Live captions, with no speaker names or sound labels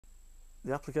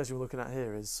The application we're looking at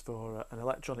here is for an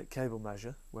electronic cable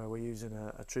measure where we're using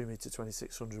a TrueMeter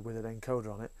 2600 with an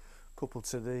encoder on it coupled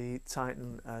to the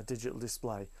Titan digital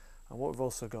display. And what we've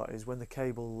also got is when the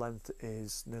cable length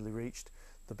is nearly reached,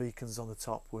 the beacons on the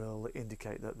top will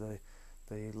indicate that the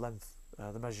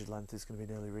measured length is going to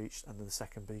be nearly reached, and then the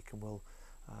second beacon will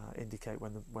indicate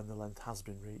when the length has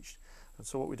been reached. And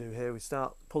so what we do here, we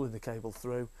start pulling the cable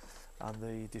through and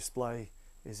the display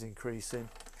is increasing,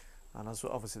 and as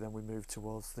obviously then we move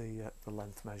towards the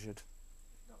length measured.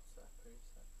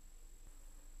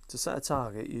 To set a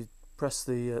target, you press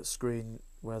the screen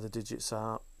where the digits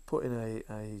are, put in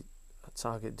a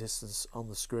target distance on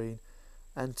the screen,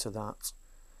 enter that,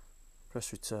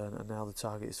 press return, and now the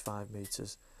target is 5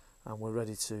 meters, and we're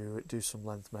ready to do some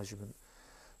length measurement.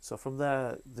 So from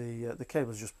there, the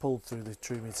cable is just pulled through the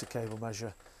TrueMeter cable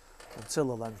measure until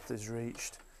the length is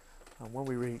reached, and when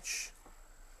we reach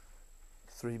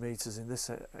 3 meters in this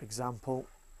example,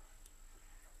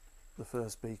 the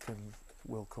first beacon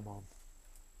will come on.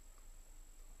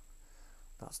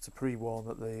 That's to pre-warn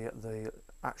that the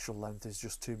actual length is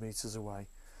just 2 meters away.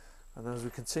 And then as we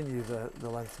continue the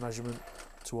length measurement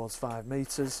towards 5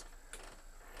 meters,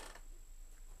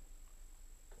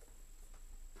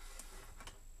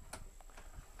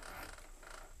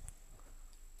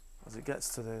 as it gets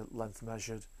to the length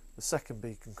measured, the second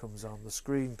beacon comes on. The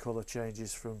screen colour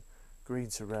changes from green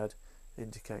to red,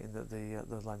 indicating that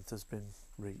the length has been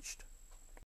reached.